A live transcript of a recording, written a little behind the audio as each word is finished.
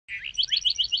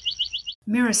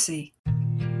Mirasee.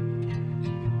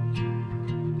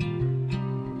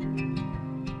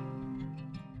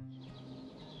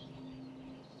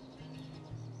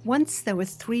 Once there were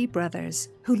three brothers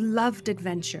who loved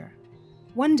adventure.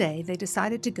 One day they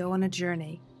decided to go on a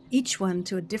journey, each one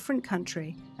to a different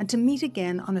country, and to meet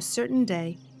again on a certain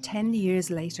day 10 years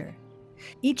later.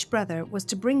 Each brother was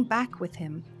to bring back with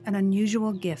him an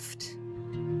unusual gift.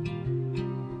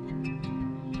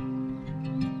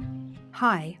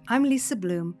 Hi, I'm Lisa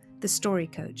Bloom, the Story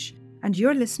Coach, and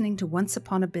you're listening to Once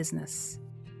Upon a Business.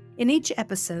 In each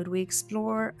episode, we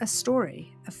explore a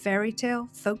story, a fairy tale,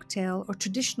 folk tale, or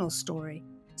traditional story,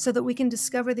 so that we can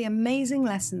discover the amazing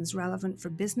lessons relevant for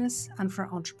business and for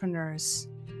entrepreneurs.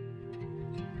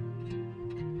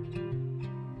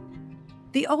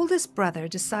 The oldest brother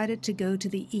decided to go to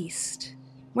the east.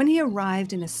 When he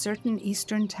arrived in a certain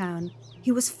eastern town,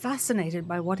 he was fascinated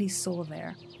by what he saw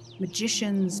there.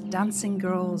 Magicians, dancing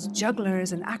girls,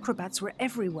 jugglers, and acrobats were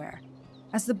everywhere.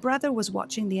 As the brother was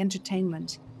watching the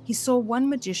entertainment, he saw one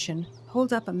magician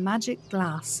hold up a magic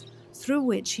glass through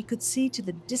which he could see to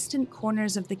the distant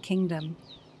corners of the kingdom.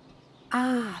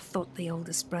 Ah, thought the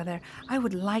oldest brother, I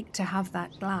would like to have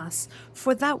that glass,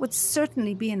 for that would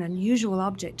certainly be an unusual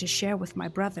object to share with my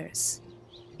brothers.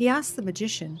 He asked the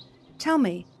magician, "Tell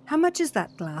me, how much is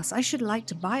that glass? I should like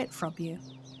to buy it from you."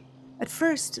 At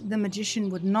first, the magician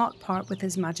would not part with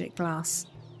his magic glass,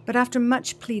 but after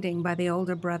much pleading by the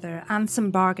older brother and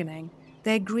some bargaining,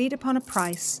 they agreed upon a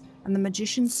price, and the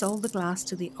magician sold the glass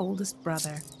to the oldest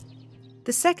brother.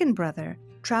 The second brother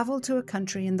travelled to a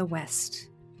country in the west.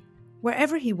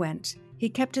 Wherever he went, he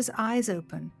kept his eyes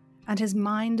open, and his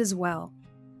mind as well.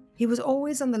 He was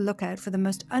always on the lookout for the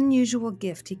most unusual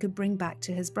gift he could bring back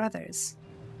to his brothers.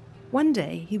 One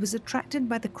day, he was attracted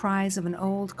by the cries of an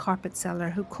old carpet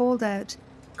seller who called out,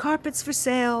 "Carpets for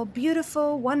sale,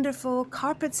 beautiful, wonderful,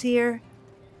 carpets here."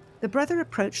 The brother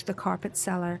approached the carpet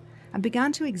seller and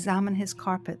began to examine his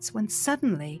carpets when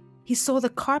suddenly he saw the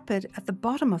carpet at the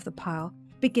bottom of the pile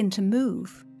begin to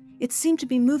move. It seemed to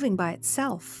be moving by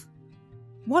itself.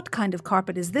 "What kind of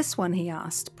carpet is this one?" he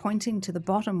asked, pointing to the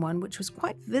bottom one, which was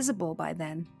quite visible by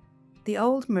then. The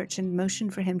old merchant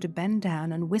motioned for him to bend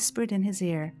down and whispered in his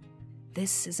ear,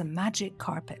 "This is a magic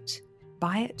carpet.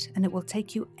 Buy it and it will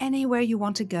take you anywhere you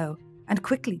want to go, and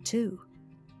quickly too."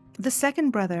 The second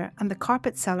brother and the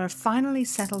carpet seller finally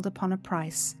settled upon a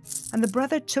price, and the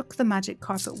brother took the magic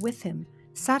carpet with him,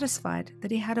 satisfied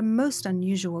that he had a most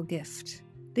unusual gift.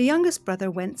 The youngest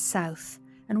brother went south,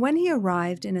 and when he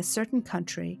arrived in a certain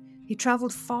country, he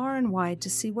travelled far and wide to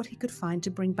see what he could find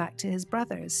to bring back to his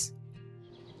brothers.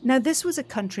 Now this was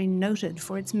a country noted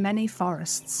for its many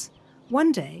forests.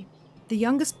 One day, the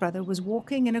youngest brother was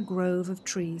walking in a grove of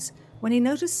trees when he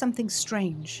noticed something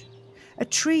strange. A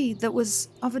tree that was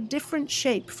of a different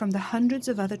shape from the hundreds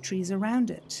of other trees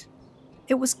around it.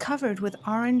 It was covered with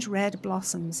orange-red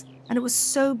blossoms, and it was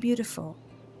so beautiful.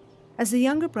 As the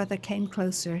younger brother came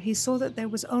closer, he saw that there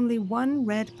was only one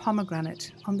red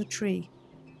pomegranate on the tree.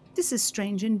 "This is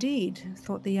strange indeed,"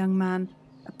 thought the young man,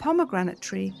 "a pomegranate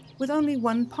tree with only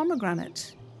one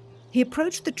pomegranate." He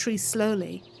approached the tree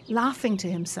slowly, laughing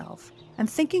to himself, and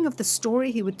thinking of the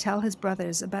story he would tell his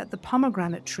brothers about the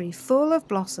pomegranate tree full of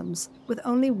blossoms with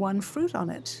only one fruit on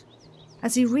it.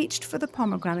 As he reached for the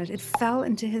pomegranate, it fell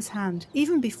into his hand,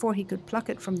 even before he could pluck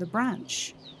it from the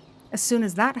branch. As soon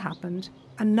as that happened,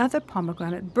 another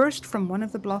pomegranate burst from one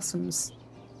of the blossoms.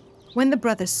 When the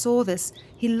brother saw this,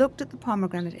 he looked at the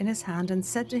pomegranate in his hand and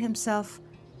said to himself,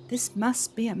 "This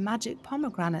must be a magic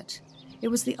pomegranate. It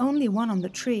was the only one on the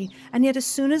tree, and yet as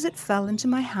soon as it fell into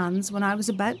my hands when I was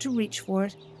about to reach for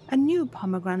it, a new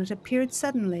pomegranate appeared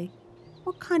suddenly.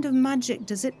 What kind of magic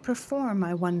does it perform,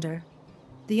 I wonder?"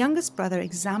 The youngest brother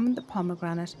examined the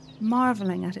pomegranate,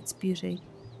 marvelling at its beauty.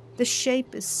 "The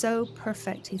shape is so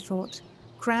perfect," he thought,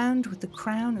 "crowned with the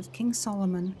crown of King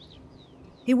Solomon."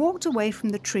 He walked away from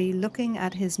the tree looking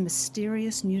at his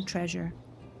mysterious new treasure.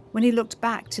 When he looked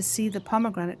back to see the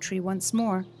pomegranate tree once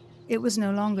more, it was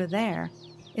no longer there.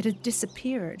 It had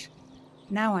disappeared.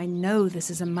 "Now I know this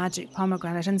is a magic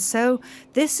pomegranate, and so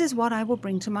this is what I will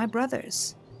bring to my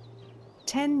brothers."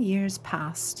 10 years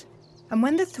passed, and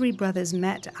when the three brothers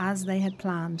met as they had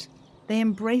planned, they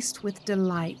embraced with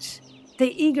delight.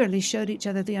 They eagerly showed each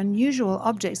other the unusual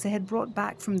objects they had brought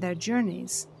back from their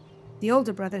journeys. The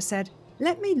older brother said,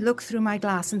 "Let me look through my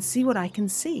glass and see what I can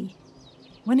see."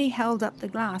 When he held up the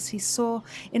glass, he saw,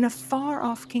 in a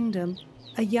far-off kingdom,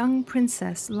 a young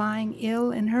princess lying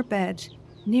ill in her bed,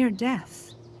 near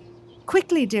death.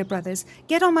 "Quickly, dear brothers,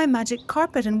 get on my magic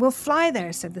carpet and we'll fly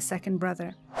there," said the second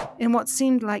brother. In what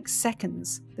seemed like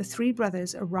seconds, the three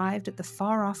brothers arrived at the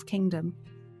far-off kingdom.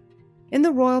 In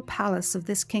the royal palace of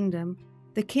this kingdom,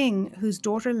 the king, whose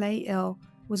daughter lay ill,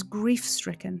 was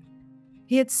grief-stricken.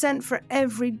 He had sent for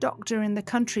every doctor in the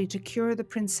country to cure the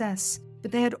princess,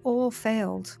 but they had all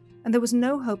failed, and there was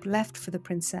no hope left for the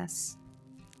princess.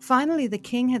 Finally, the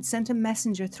king had sent a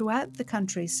messenger throughout the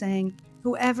country saying,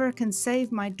 "Whoever can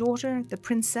save my daughter, the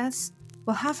princess,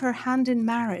 will have her hand in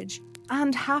marriage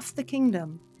and half the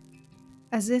kingdom."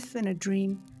 As if in a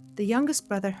dream, the youngest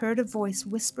brother heard a voice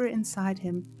whisper inside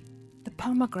him, "The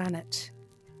pomegranate."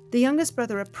 The youngest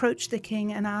brother approached the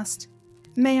king and asked,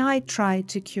 "May I try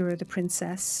to cure the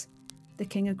princess?" The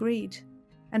king agreed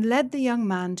and led the young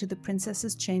man to the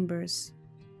princess's chambers.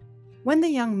 When the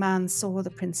young man saw the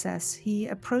princess, he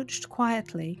approached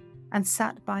quietly and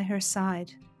sat by her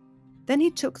side. Then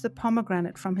he took the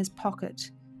pomegranate from his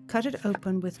pocket, cut it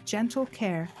open with gentle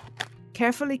care,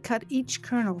 carefully cut each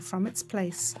kernel from its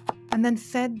place, and then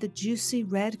fed the juicy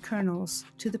red kernels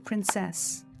to the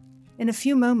princess. In a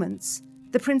few moments,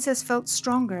 the princess felt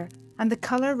stronger and the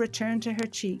color returned to her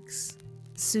cheeks.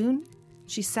 Soon,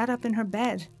 she sat up in her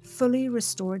bed, fully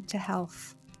restored to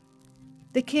health.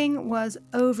 The king was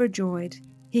overjoyed.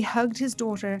 He hugged his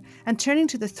daughter, and turning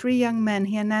to the three young men,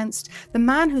 he announced, "The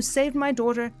man who saved my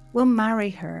daughter will marry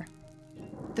her."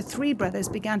 The three brothers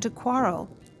began to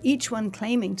quarrel, each one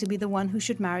claiming to be the one who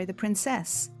should marry the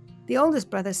princess. The oldest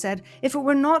brother said, "If it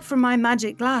were not for my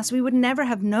magic glass, we would never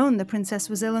have known the princess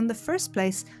was ill in the first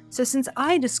place, so since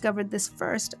I discovered this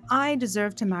first, I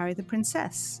deserve to marry the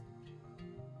princess."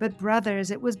 "But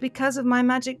brothers, it was because of my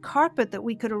magic carpet that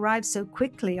we could arrive so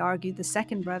quickly," argued the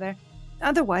second brother.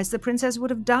 "Otherwise the princess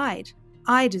would have died.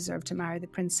 I deserve to marry the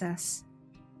princess."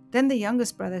 Then the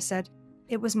youngest brother said,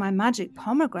 "It was my magic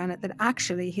pomegranate that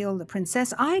actually healed the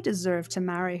princess. I deserve to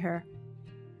marry her."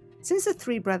 Since the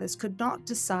three brothers could not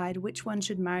decide which one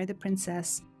should marry the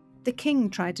princess, the king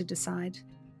tried to decide.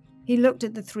 He looked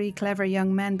at the three clever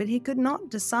young men, but he could not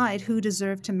decide who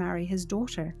deserved to marry his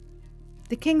daughter.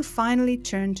 The king finally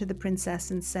turned to the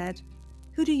princess and said,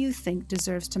 "Who do you think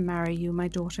deserves to marry you, my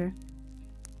daughter?"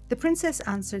 The princess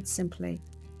answered simply,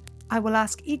 "I will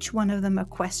ask each one of them a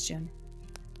question."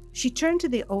 She turned to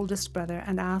the oldest brother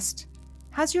and asked,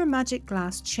 "Has your magic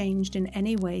glass changed in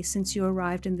any way since you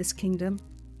arrived in this kingdom?"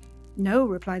 "No,"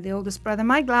 replied the oldest brother,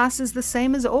 "my glass is the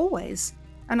same as always,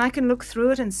 and I can look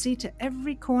through it and see to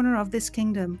every corner of this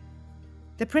kingdom."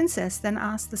 The princess then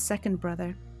asked the second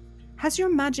brother, "Has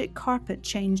your magic carpet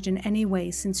changed in any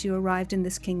way since you arrived in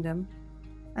this kingdom?"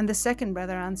 And the second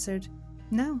brother answered,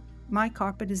 "No, my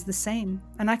carpet is the same,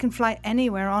 and I can fly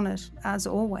anywhere on it, as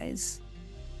always."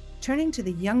 Turning to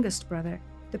the youngest brother,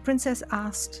 the princess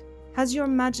asked, "Has your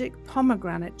magic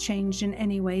pomegranate changed in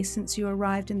any way since you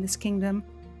arrived in this kingdom?"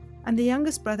 And the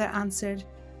youngest brother answered,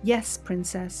 "Yes,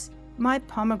 princess, my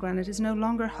pomegranate is no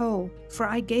longer whole, for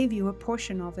I gave you a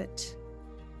portion of it."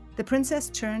 The princess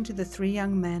turned to the three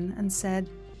young men and said,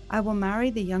 "I will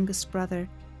marry the youngest brother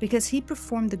because he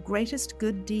performed the greatest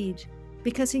good deed,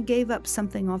 because he gave up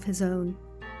something of his own."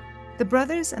 The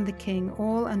brothers and the king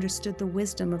all understood the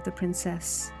wisdom of the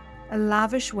princess. A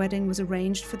lavish wedding was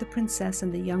arranged for the princess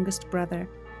and the youngest brother,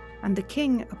 and the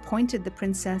king appointed the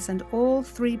princess and all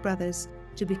three brothers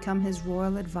to become his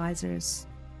royal advisors.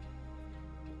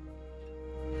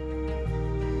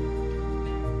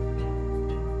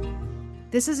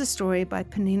 This is a story by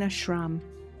Penina Schramm.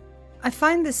 I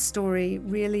find this story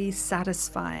really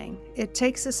satisfying. It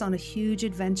takes us on a huge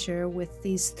adventure with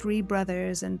these three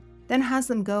brothers and then has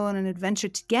them go on an adventure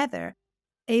together,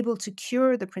 able to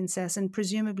cure the princess and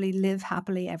presumably live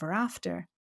happily ever after.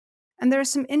 And there are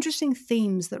some interesting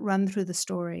themes that run through the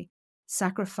story: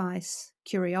 sacrifice,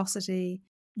 curiosity,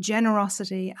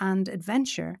 generosity, and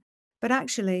adventure. But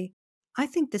actually, I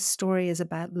think this story is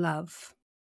about love.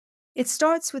 It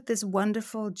starts with this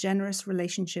wonderful, generous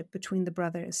relationship between the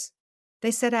brothers.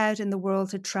 They set out in the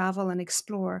world to travel and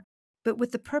explore, but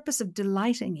with the purpose of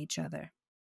delighting each other.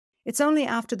 It's only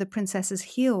after the princess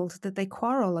is healed that they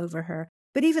quarrel over her,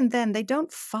 but even then they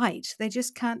don't fight, they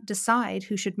just can't decide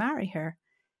who should marry her.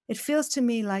 It feels to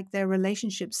me like their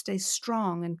relationship stays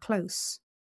strong and close.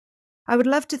 I would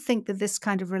love to think that this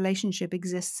kind of relationship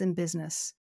exists in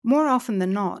business. More often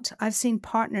than not, I've seen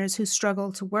partners who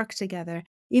struggle to work together,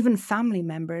 even family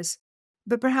members,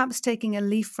 but perhaps taking a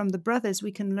leaf from the brothers,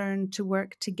 we can learn to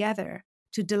work together,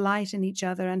 to delight in each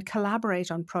other and collaborate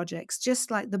on projects,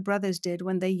 just like the brothers did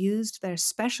when they used their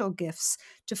special gifts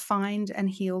to find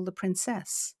and heal the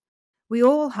princess. We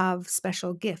all have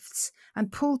special gifts,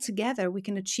 and pulled together we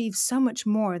can achieve so much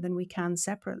more than we can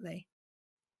separately.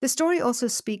 The story also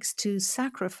speaks to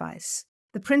sacrifice.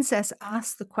 The princess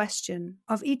asks the question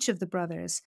of each of the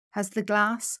brothers: has the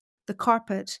glass, the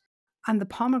carpet, and the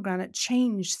pomegranate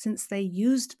changed since they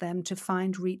used them to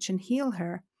find, reach, and heal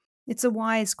her? It's a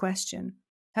wise question.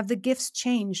 Have the gifts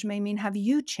changed may mean have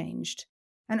you changed?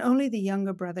 And only the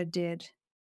younger brother did.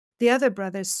 The other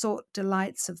brothers sought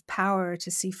delights of power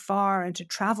to see far and to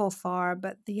travel far,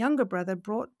 but the younger brother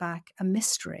brought back a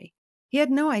mystery. He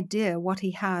had no idea what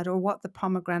he had or what the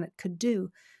pomegranate could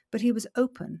do, but he was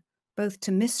open both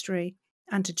to mystery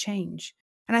and to change.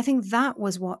 And I think that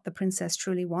was what the princess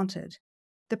truly wanted.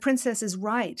 The princess is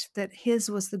right that his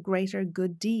was the greater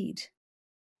good deed.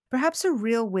 Perhaps her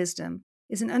real wisdom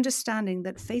is an understanding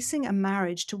that facing a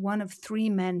marriage to one of 3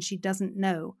 men she doesn't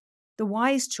know, the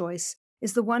wise choice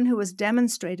is the one who has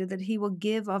demonstrated that he will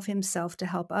give of himself to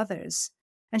help others,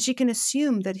 and she can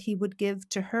assume that he would give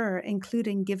to her,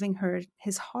 including giving her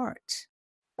his heart.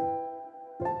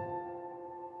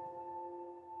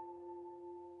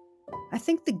 I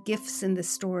think the gifts in this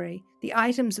story, the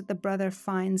items that the brother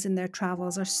finds in their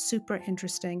travels, are super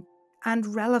interesting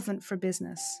and relevant for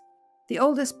business. The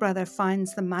oldest brother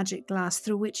finds the magic glass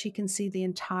through which he can see the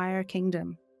entire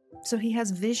kingdom. So he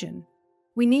has vision.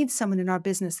 We need someone in our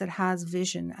business that has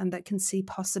vision and that can see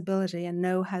possibility and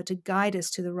know how to guide us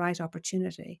to the right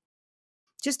opportunity.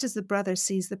 Just as the brother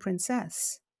sees the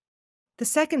princess. The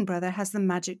second brother has the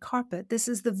magic carpet. This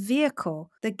is the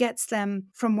vehicle that gets them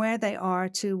from where they are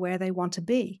to where they want to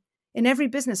be. In every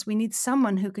business, we need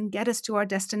someone who can get us to our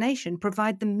destination,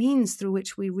 provide the means through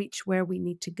which we reach where we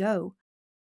need to go.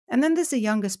 And then there's the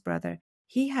youngest brother.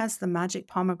 He has the magic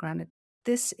pomegranate.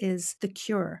 This is the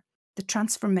cure, the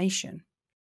transformation.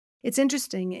 It's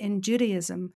interesting, in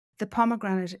Judaism, the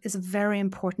pomegranate is a very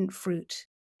important fruit.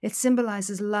 It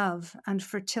symbolizes love and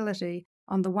fertility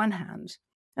on the one hand.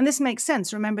 And this makes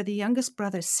sense. Remember, the youngest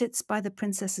brother sits by the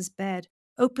princess's bed,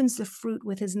 opens the fruit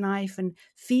with his knife, and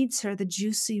feeds her the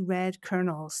juicy red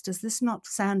kernels. Does this not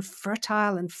sound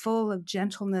fertile and full of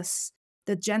gentleness,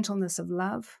 the gentleness of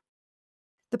love?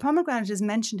 The pomegranate is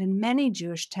mentioned in many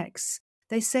Jewish texts.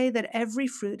 They say that every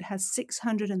fruit has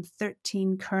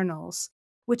 613 kernels,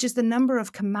 which is the number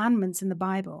of commandments in the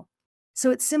Bible.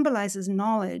 So it symbolizes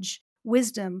knowledge,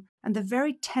 wisdom, and the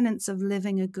very tenets of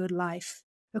living a good life,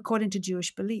 according to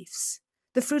Jewish beliefs.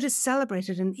 The fruit is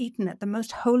celebrated and eaten at the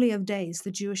most holy of days,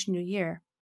 the Jewish New Year.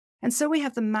 And so we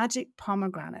have the magic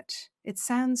pomegranate. It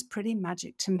sounds pretty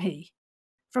magic to me.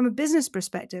 From a business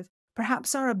perspective,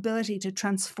 perhaps our ability to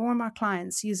transform our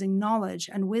clients using knowledge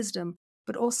and wisdom,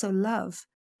 but also love,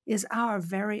 is our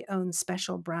very own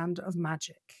special brand of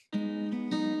magic.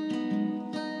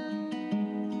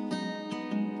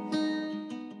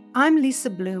 I'm Lisa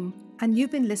Bloom, and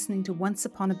you've been listening to Once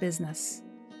Upon a Business.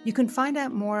 You can find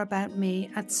out more about me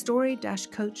at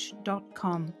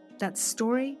story-coach.com. That's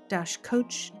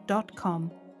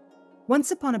story-coach.com.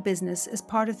 Once Upon a Business is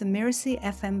part of the Mirasee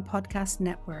FM podcast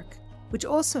network, which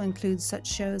also includes such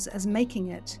shows as Making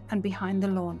It and Behind the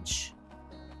Launch.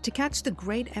 To catch the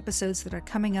great episodes that are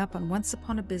coming up on Once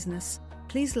Upon a Business,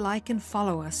 please like and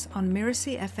follow us on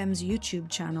Mirasee FM's YouTube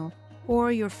channel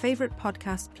or your favorite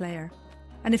podcast player.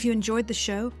 And if you enjoyed the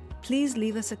show, please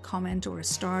leave us a comment or a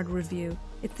starred review.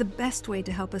 It's the best way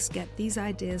to help us get these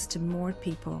ideas to more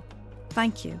people.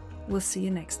 Thank you. We'll see you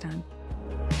next time.